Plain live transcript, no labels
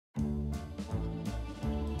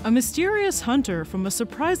A mysterious hunter from a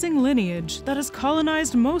surprising lineage that has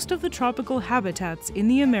colonized most of the tropical habitats in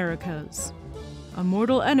the Americas. A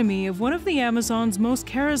mortal enemy of one of the Amazon's most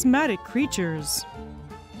charismatic creatures.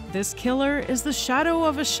 This killer is the shadow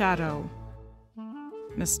of a shadow.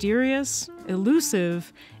 Mysterious,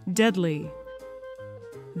 elusive, deadly.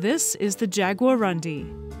 This is the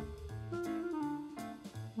jaguarundi.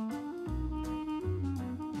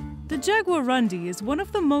 The jaguarundi is one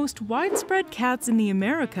of the most widespread cats in the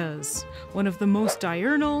Americas, one of the most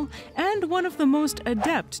diurnal, and one of the most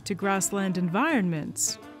adept to grassland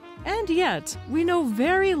environments. And yet, we know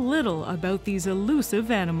very little about these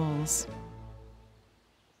elusive animals.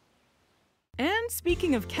 And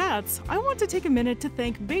speaking of cats, I want to take a minute to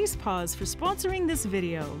thank Basepaws for sponsoring this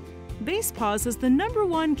video. Basepaws is the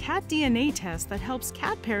 #1 cat DNA test that helps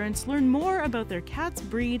cat parents learn more about their cat's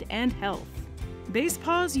breed and health.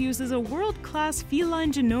 Basepaws uses a world-class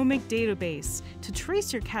feline genomic database to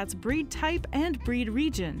trace your cat's breed type and breed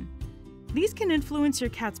region. These can influence your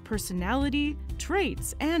cat's personality,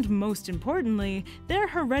 traits, and most importantly, their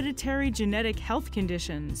hereditary genetic health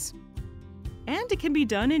conditions. And it can be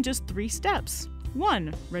done in just 3 steps.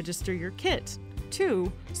 1. Register your kit.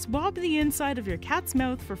 2. Swab the inside of your cat's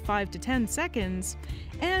mouth for 5 to 10 seconds.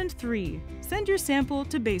 And 3. Send your sample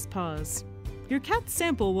to Basepaws. Your cat's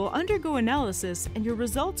sample will undergo analysis and your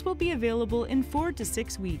results will be available in 4 to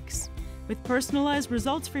 6 weeks. With personalized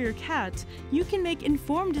results for your cat, you can make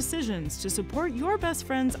informed decisions to support your best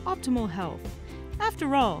friend's optimal health.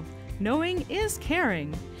 After all, knowing is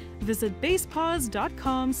caring. Visit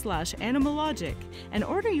basepaws.com/animalogic and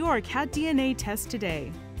order your cat DNA test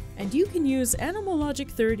today. And you can use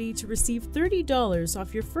Animalogic 30 to receive $30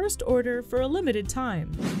 off your first order for a limited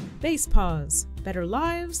time. Basepaws. Better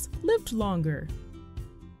lives, lived longer.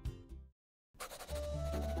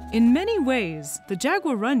 In many ways, the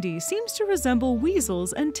jaguarundi seems to resemble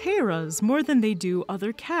weasels and teras more than they do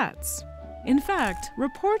other cats. In fact,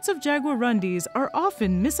 reports of jaguarundis are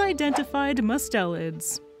often misidentified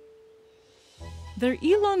mustelids. Their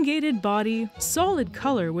elongated body, solid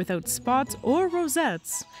color without spots or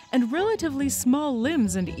rosettes, and relatively small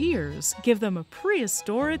limbs and ears give them a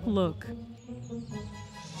prehistoric look.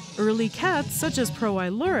 Early cats, such as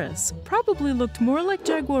Rarest, probably looked more like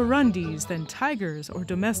jaguarundis than tigers or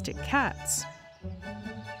domestic cats.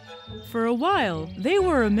 For a while, they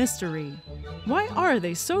were a mystery. Why are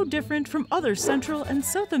they so different from other Central and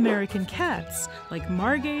South American cats, like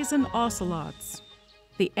margays and ocelots?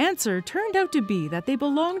 The answer turned out to be that they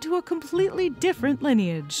belong to a completely different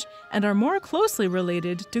lineage, and are more closely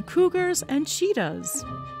related to cougars and cheetahs.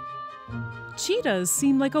 Cheetahs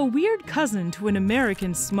seem like a weird cousin to an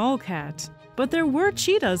American small cat, but there were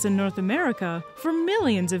cheetahs in North America for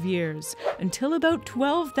millions of years, until about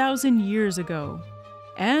 12,000 years ago.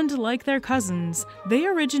 And like their cousins, they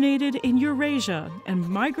originated in Eurasia and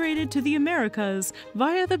migrated to the Americas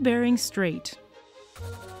via the Bering Strait.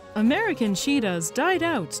 American cheetahs died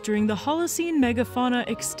out during the Holocene megafauna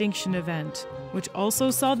extinction event, which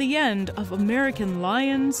also saw the end of American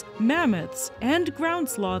lions, mammoths, and ground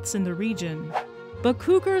sloths in the region. But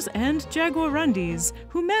cougars and jaguarundis,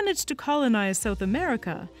 who managed to colonize South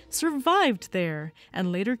America, survived there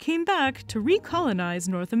and later came back to recolonize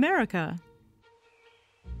North America.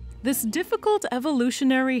 This difficult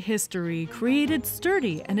evolutionary history created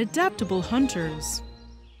sturdy and adaptable hunters.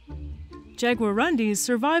 Jaguarundis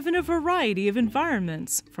survive in a variety of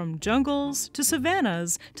environments, from jungles to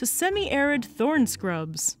savannas to semi-arid thorn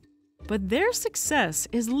scrubs. But their success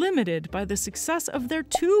is limited by the success of their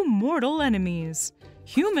 2 mortal enemies,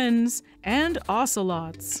 humans and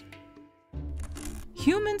ocelots.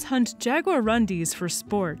 Humans hunt jaguarundis for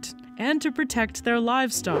sport and to protect their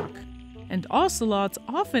livestock, and ocelots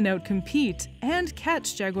often outcompete and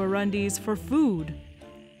catch jaguarundis for food.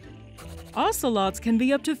 Ocelots can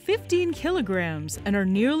be up to 15 kilograms and are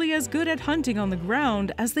nearly as good at hunting on the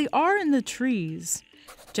ground as they are in the trees.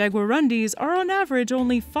 Jaguarundis are on average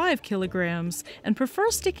only 5 kilograms and prefer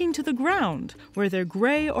sticking to the ground, where their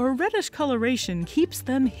gray or reddish coloration keeps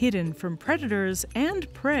them hidden from predators and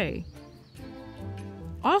prey.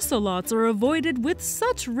 Ocelots are avoided with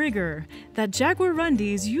such rigor that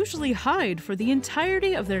jaguarundis usually hide for the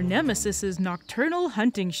entirety of their nemesis's nocturnal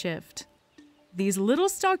hunting shift. These little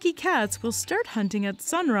stocky cats will start hunting at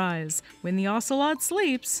sunrise, when the ocelot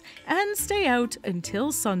sleeps, and stay out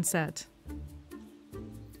until sunset.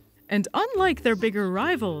 And unlike their bigger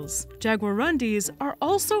rivals, jaguarundis are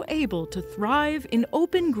also able to thrive in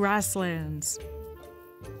open grasslands.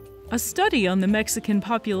 A study on the Mexican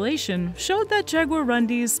population showed that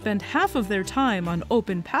jaguarundis spend half of their time on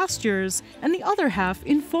open pastures and the other half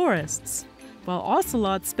in forests. while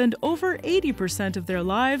ocelots spend over 80% of their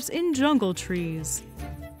lives in jungle trees.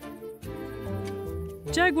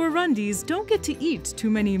 Jaguarundis don't get to eat too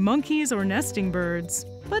many monkeys or nesting birds,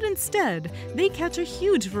 but instead, they catch a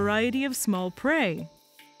huge variety of small prey.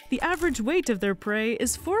 The average weight of their prey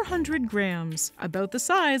is 400 grams, about the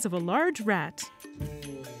size of a large rat.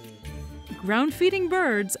 Ground-feeding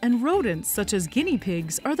birds and rodents such as guinea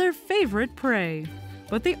pigs are their favorite prey.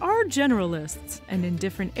 But they are generalists, and in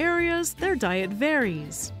different areas, their diet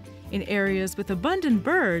varies. In areas with abundant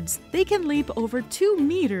birds, they can leap over 2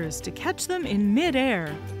 meters to catch them in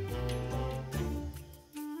mid-air.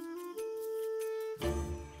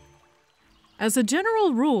 As a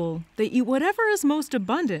general rule, they eat whatever is most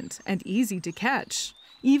abundant and easy to catch,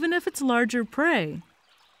 even if it's larger prey.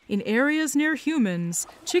 In areas near humans,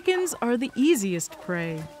 chickens are the easiest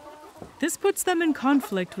prey. This puts them in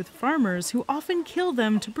conflict with farmers who often kill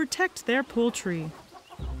them to protect their poultry.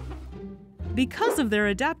 Because of their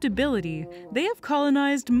adaptability, they have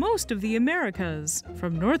colonized most of the Americas,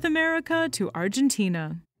 from North America to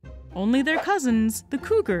Argentina. Only their cousins, the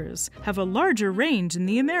cougars, have a larger range in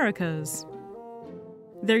the Americas.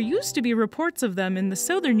 There used to be reports of them in the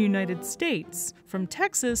southern United States, from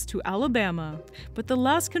Texas to Alabama, but the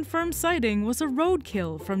last confirmed sighting was a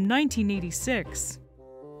roadkill from 1986.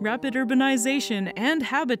 Rapid urbanization and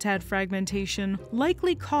habitat fragmentation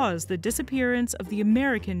likely caused the disappearance of the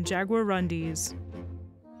American jaguarundis.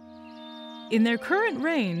 In their current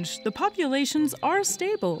range, the populations are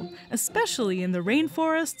stable, especially in the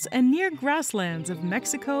rainforests and near grasslands of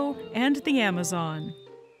Mexico and the Amazon.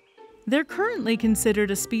 They're currently considered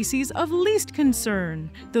a species of least concern,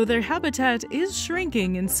 though their habitat is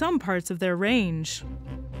shrinking in some parts of their range.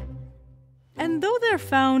 And though they're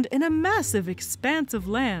found in a massive expanse of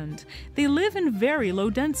land, they live in very low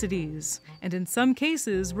densities, and in some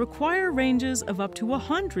cases require ranges of up to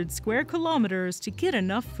 100 square kilometers to get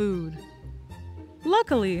enough food.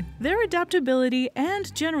 Luckily, their adaptability and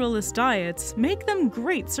generalist diets make them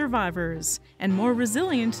great survivors, and more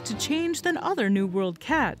resilient to change than other New World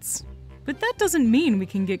cats. But that doesn't mean we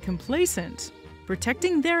can get complacent.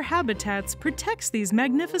 Protecting their habitats protects these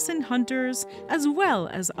magnificent hunters as well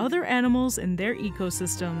as other animals in their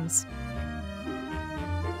ecosystems.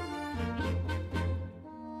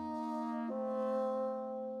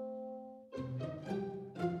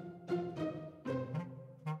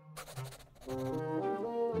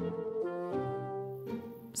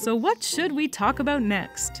 So what should we talk about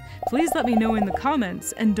next? Please let me know in the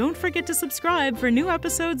comments, and don't forget to subscribe for new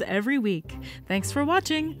episodes every week. Thanks for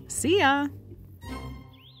watching. See ya!